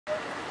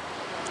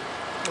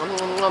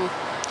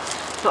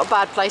Not a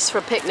bad place for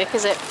a picnic,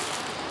 is it?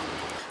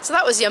 So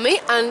that was yummy,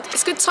 and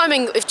it's good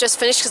timing that we've just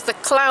finished because the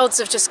clouds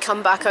have just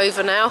come back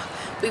over now.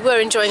 We were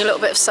enjoying a little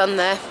bit of sun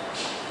there.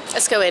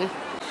 Let's go in.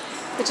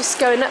 We're just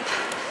going up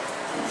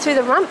through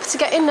the ramp to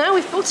get in now.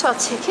 We've bought our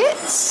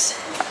tickets.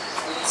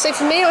 So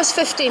for me it was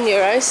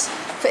 €15.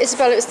 For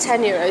Isabella it was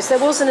 €10. There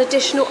was an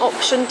additional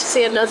option to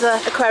see another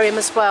aquarium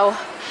as well,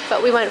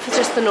 but we went for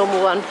just the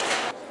normal one.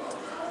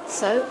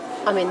 So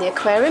I'm in the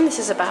aquarium. This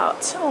is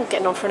about,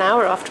 getting on for an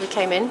hour after we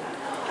came in.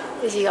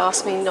 Izzy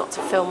asked me not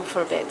to film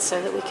for a bit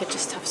so that we could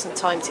just have some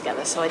time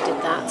together, so I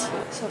did that.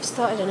 So I've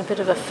started in a bit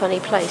of a funny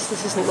place.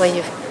 This isn't where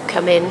you've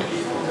come in.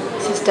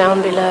 This is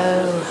down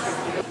below.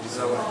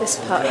 This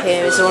part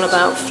here is all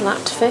about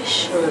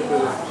flatfish.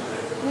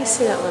 Can you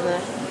see that one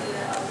there?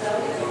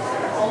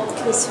 Look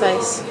at his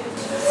face.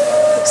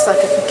 Looks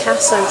like a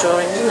Picasso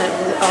drawing, doesn't it?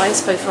 With the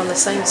eyes both on the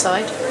same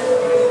side.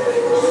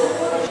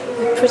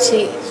 They're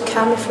pretty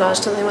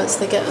camouflaged, don't they, once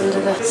they get under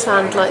the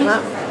sand like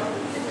that?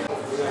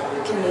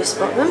 Can you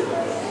spot them?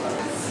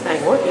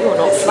 Hang on, you're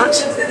not flat.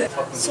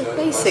 So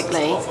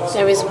basically,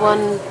 there is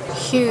one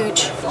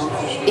huge,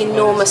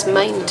 enormous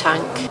main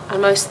tank,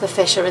 and most of the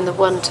fish are in the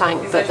one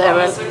tank, but there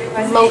are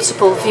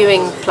multiple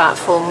viewing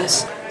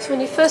platforms. So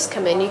when you first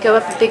come in, you go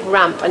up a big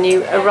ramp and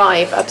you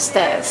arrive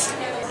upstairs.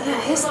 Yeah,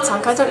 here's the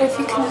tank. I don't know if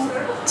you can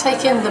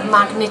take in the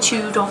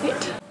magnitude of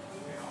it.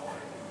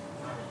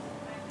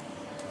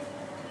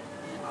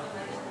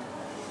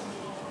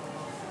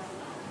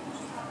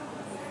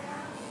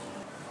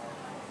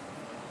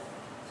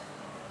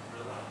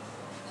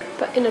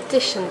 But in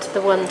addition to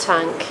the one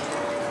tank,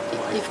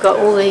 you've got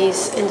all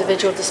these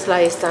individual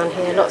displays down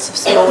here, lots of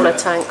smaller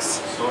tanks,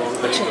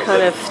 which are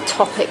kind of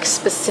topic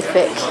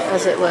specific,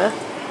 as it were.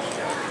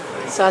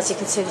 So as you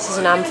can see, this is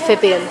an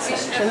amphibian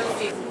section.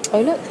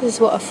 Oh look, this is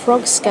what a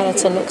frog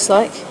skeleton looks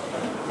like.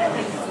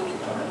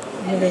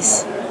 With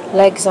his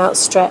legs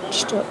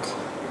outstretched, look.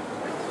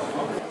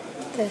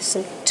 There's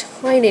some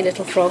tiny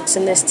little frogs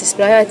in this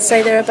display. I'd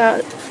say they're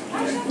about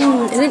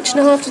 1.5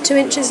 inches to 2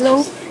 inches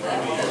long.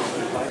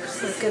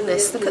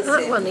 Goodness, look at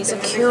that one. He's a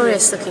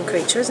curious looking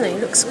creature, isn't he? He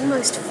looks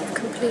almost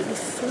completely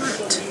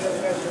flat.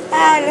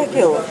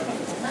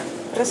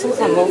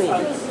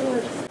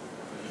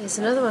 Here's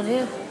another one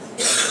here.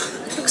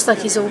 Looks like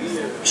he's all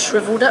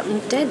shriveled up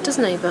and dead,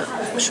 doesn't he? But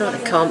I'm sure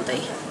it can't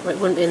be, or it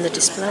wouldn't be in the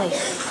display.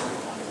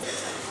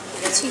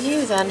 To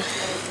you then.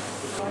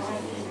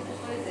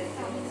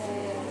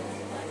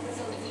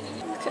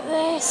 Look at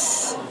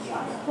this.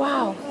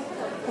 Wow.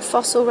 A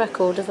fossil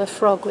record of a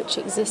frog which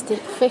existed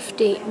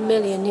 50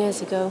 million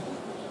years ago.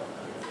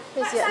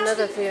 Here's yet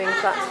another viewing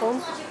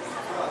platform.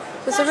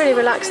 There's a really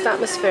relaxed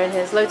atmosphere in here.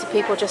 There's loads of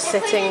people just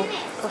sitting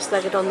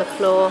cross-legged on the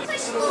floor.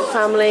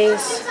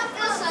 Families,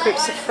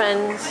 groups of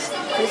friends.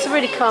 And it's a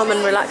really calm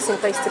and relaxing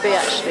place to be,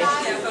 actually.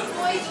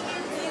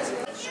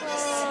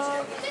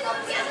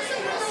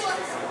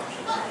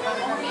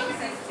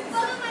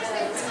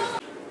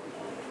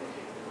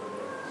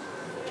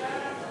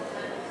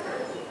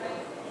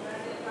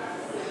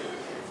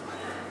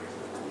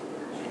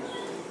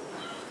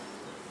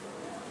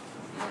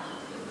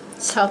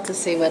 It's hard to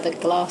see where the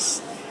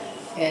glass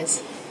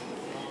is.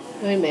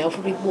 Knowing me, I'll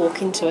probably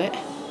walk into it.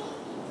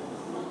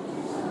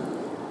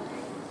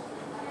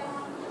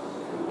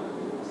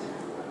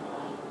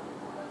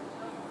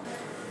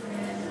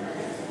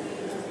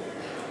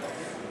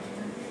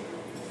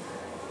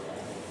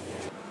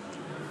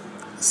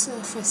 The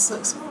surface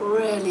looks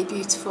really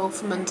beautiful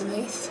from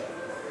underneath.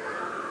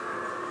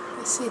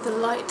 You see the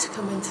light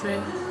coming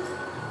through.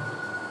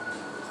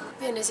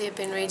 Me and Izzy have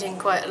been reading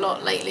quite a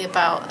lot lately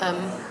about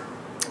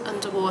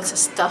underwater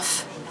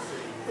stuff,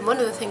 and one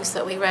of the things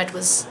that we read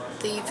was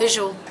the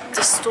visual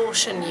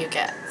distortion you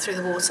get through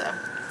the water,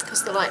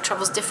 because the light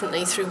travels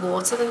differently through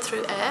water than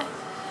through air,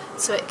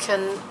 so it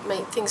can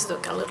make things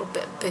look a little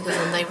bit bigger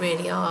than they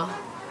really are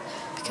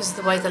because of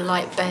the way the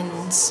light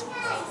bends.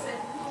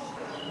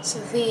 So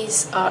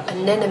these are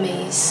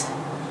anemones.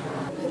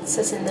 It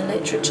says in the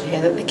literature here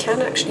that they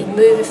can actually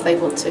move if they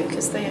want to,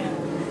 because they're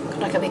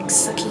like a big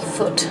sucky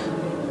foot.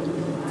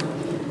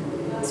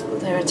 That's what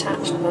they're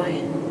attached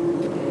by.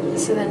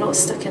 So they're not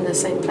stuck in the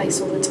same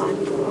place all the time.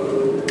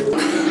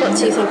 What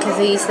do you think of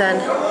these then?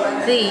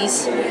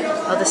 These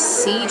are the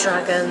sea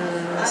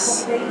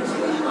dragons.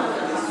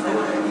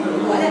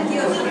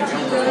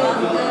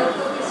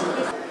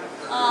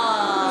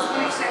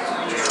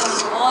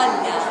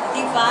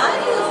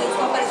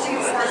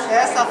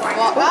 Essa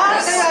foto.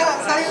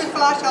 Saiu de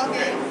flash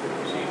alguém.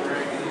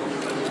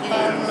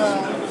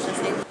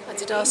 I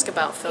did ask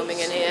about filming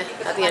in here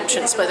at the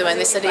entrance, by the way, and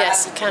they said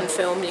yes, you can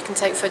film, you can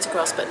take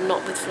photographs, but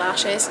not with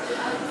flashes.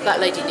 That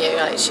lady knew,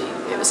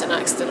 it was an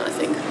accident, I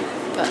think.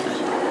 But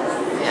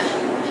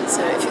yeah,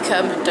 so if you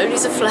come, don't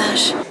use a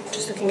flash.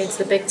 Just looking into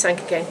the big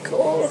tank again.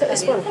 Cool, look at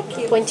this one,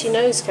 pointy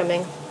nose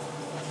coming.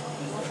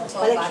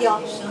 Olha aqui, ó.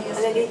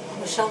 Olha ali,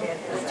 no chão.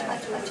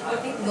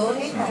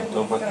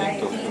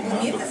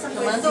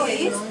 Mandou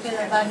isso,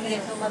 levar aqui a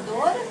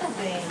filmadora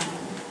também.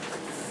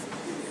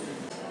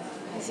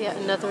 There's yet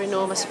another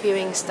enormous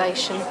viewing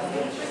station.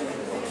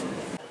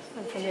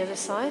 from the other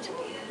side.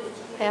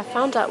 Hey, I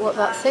found out what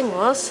that thing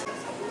was.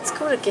 It's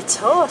called a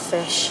guitar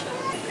fish.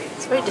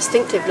 It's very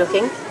distinctive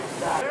looking.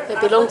 They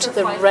belong to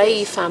the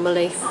ray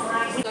family.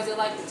 Because you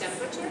like the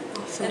temperature.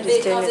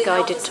 Somebody's doing a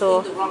guided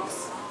tour.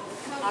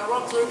 Our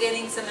rocks were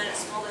getting some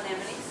small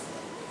anemones.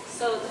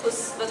 So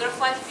those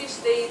butterfly fish,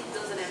 they eat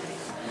those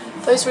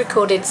anemones. Those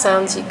recorded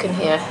sounds you can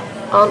hear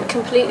aren't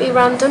completely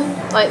random.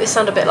 Like, they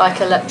sound a bit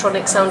like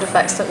electronic sound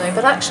effects, don't they?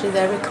 But actually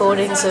they're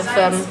recordings of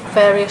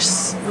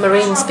various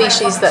marine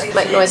species that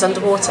make noise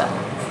underwater.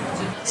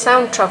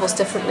 Sound travels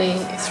differently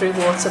through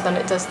water than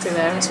it does through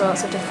air as well.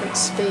 It's a different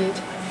speed.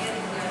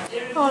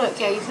 Oh look,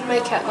 yeah, you can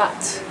make out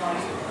that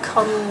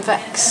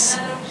convex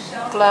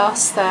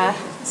glass there.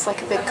 It's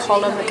like a big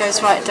column that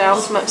goes right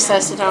down from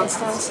upstairs to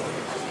downstairs.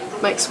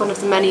 Makes one of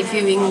the many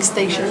viewing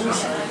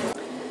stations.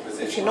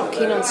 If you're not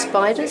keen on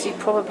spiders, you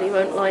probably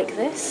won't like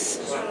this.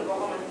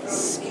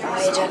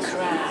 Spider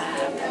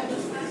crab.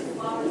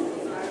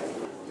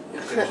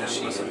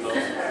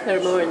 There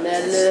are more in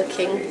there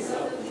lurking.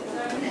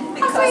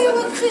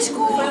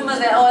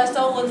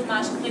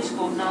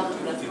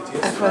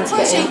 Everyone's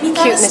getting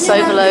cuteness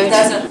overload.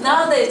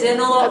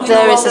 Up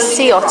there is a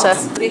sea otter.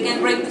 They can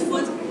break the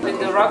food with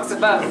the rocks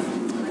above.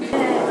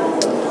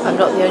 I'm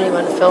not the only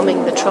one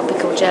filming the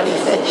tropical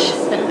jellyfish.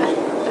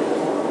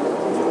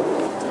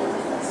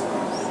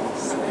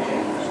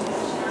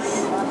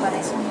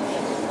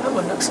 That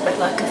one looks a bit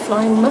like a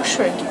flying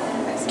mushroom.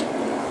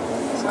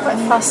 It's quite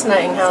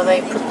fascinating how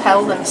they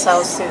propel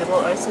themselves through the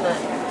water, isn't it?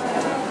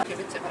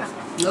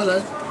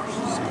 Hallo.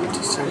 Gut,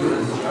 ist ja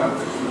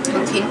gut.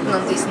 Und hinten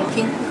an diesen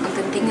Pinken, an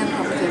den Dingen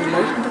haben wir ein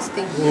leuchtendes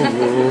Ding.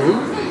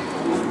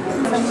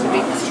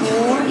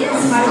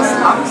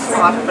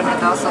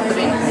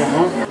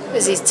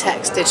 Izzy's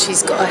texted,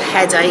 she's got a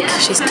headache,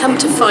 she's come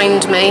to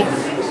find me.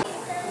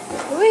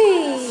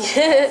 Whee!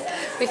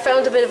 We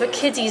found a bit of a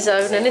kiddie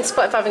zone, and in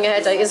spite of having a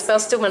headache, Isabel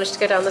still managed to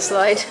go down the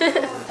slide.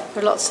 There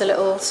are lots of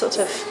little sort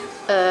of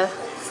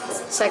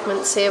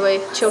segments here where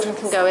children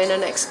can go in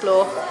and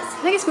explore.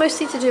 I think it's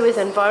mostly to do with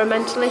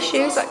environmental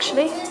issues,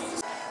 actually.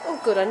 Oh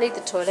good, I need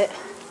the toilet.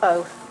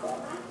 Oh,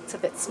 it's a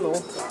bit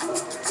small.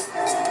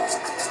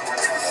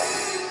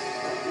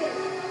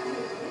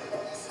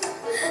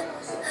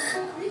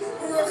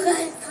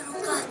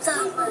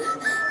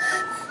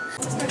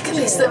 Look at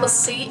these little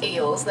sea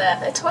eels there,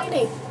 they're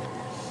tiny.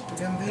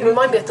 They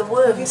remind me of the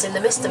worms in the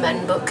Mr.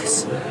 Men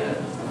books.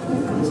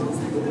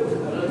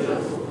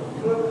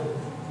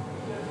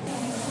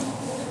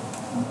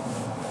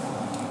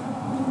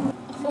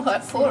 Oh,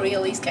 that poor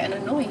eel, he's getting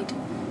annoyed.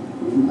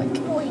 Like,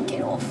 oi,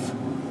 get off.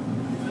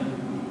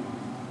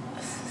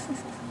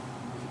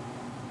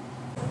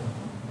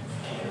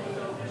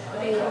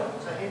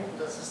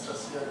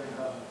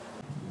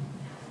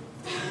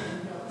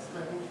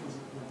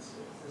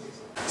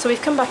 So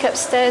we've come back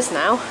upstairs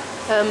now,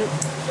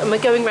 and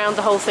we're going around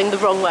the whole thing the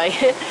wrong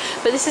way.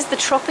 But this is the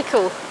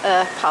tropical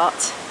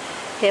part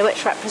here,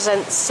 which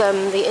represents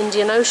the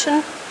Indian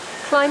Ocean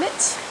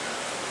climate.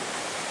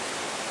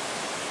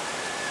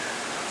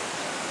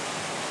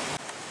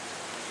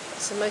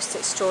 It's the most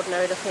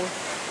extraordinary looking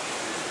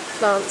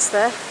plants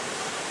there.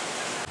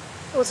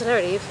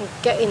 Ordinarily you can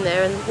get in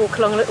there and walk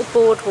along a little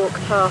boardwalk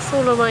path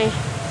all the way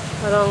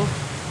along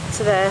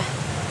to there.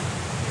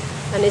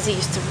 And Izzy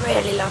used to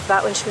really love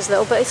that when she was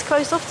little, but it's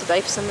closed off today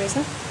for some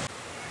reason.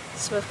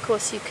 So of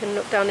course you can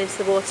look down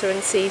into the water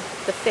and see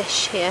the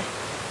fish here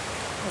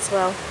as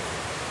well.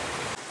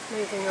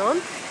 Moving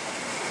on.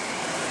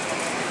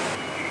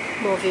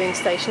 More viewing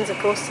stations, of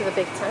course, to the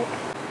big tank.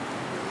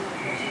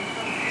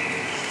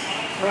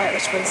 Right,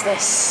 which one's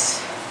this?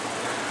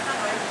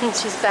 And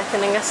she's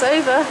beckoning us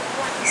over.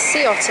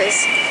 Sea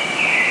otters.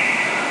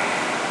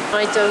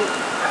 I don't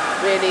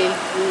really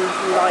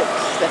like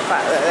the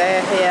fact that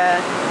they're here.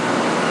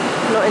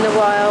 Not in the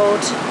wild,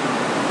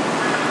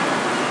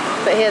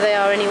 but here they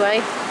are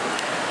anyway.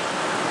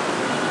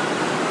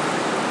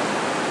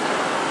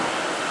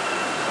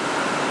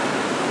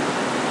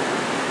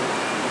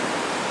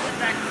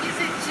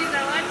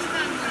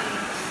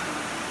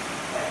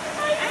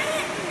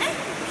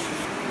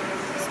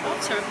 This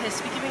otter appears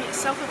to be giving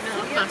itself a bit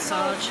of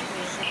massage.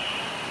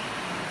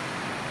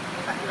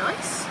 Quite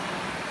nice.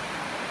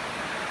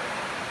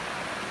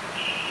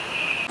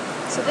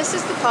 So this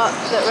is the part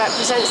that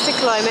represents the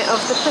climate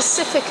of the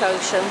Pacific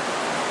Ocean.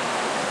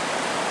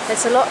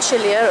 It's a lot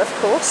chillier, of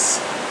course,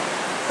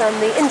 than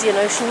the Indian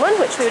Ocean one,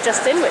 which we were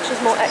just in, which is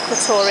more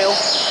equatorial.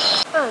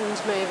 And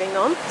moving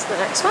on to the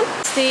next one.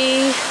 It's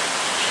the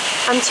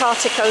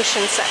Antarctic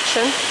Ocean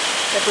section.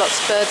 There's lots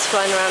of birds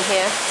flying around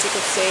here, as you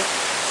can see,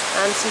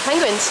 and some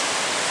penguins.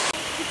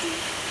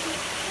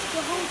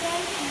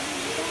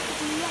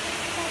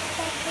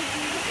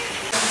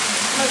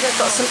 They've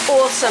got some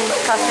awesome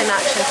puffin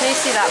action. Can you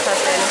see that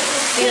puffin?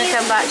 Is he going to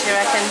come back, do you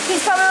reckon?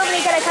 He's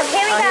probably going to come.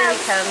 Here he comes. Here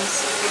he comes.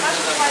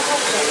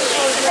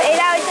 So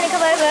now he's going to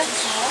come over.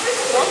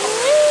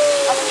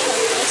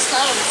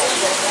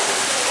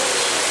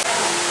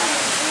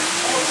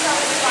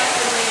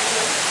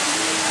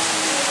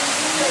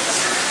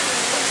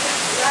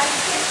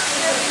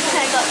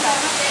 This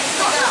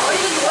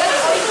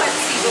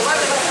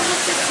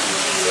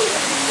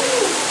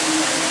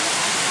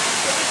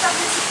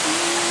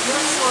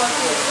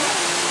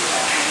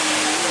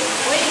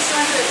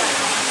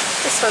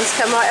one's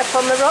come right up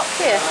on the rock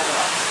here,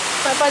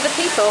 right by the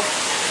people.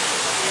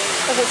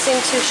 Doesn't seem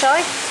too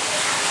shy.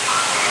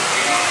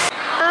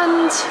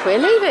 And we're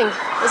leaving.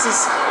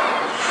 Izzy's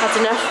had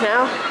enough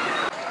now.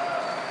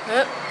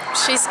 Oh,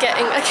 she's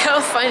getting, I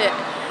can't find it.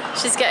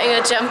 She's getting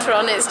a jumper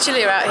on. It's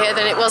chillier out here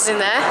than it was in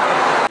there.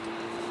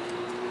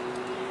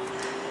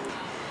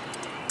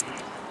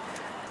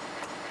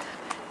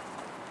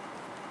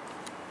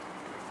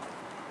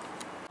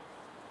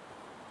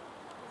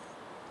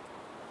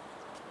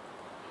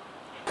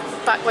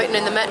 Back waiting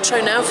in the metro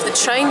now for the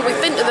train.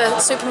 We've been to the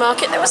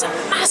supermarket. There was a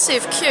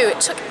massive queue. It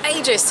took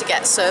ages to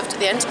get served at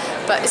the end,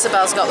 but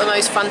Isabel's got the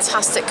most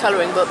fantastic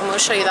colouring book and we'll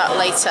show you that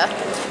later.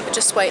 We're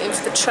just waiting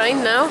for the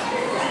train now.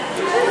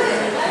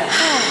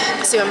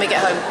 See when we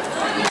get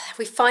home.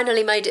 We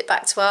finally made it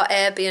back to our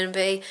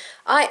Airbnb.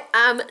 I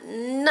am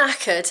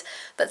knackered,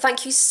 but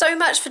thank you so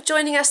much for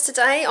joining us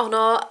today on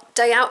our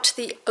day out to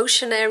the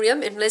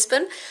Oceanarium in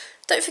Lisbon.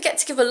 Don't forget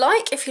to give a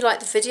like if you like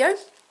the video,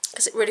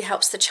 because it really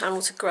helps the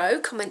channel to grow.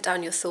 Comment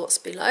down your thoughts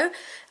below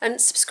and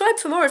subscribe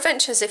for more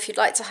adventures if you'd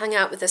like to hang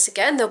out with us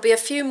again. There'll be a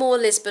few more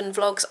Lisbon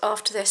vlogs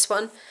after this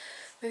one,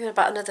 maybe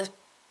about another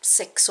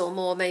 6 or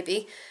more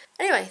maybe.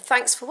 Anyway,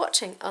 thanks for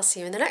watching. I'll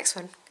see you in the next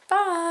one.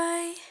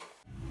 Bye.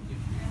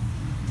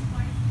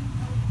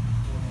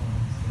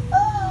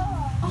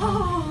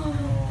 Oh.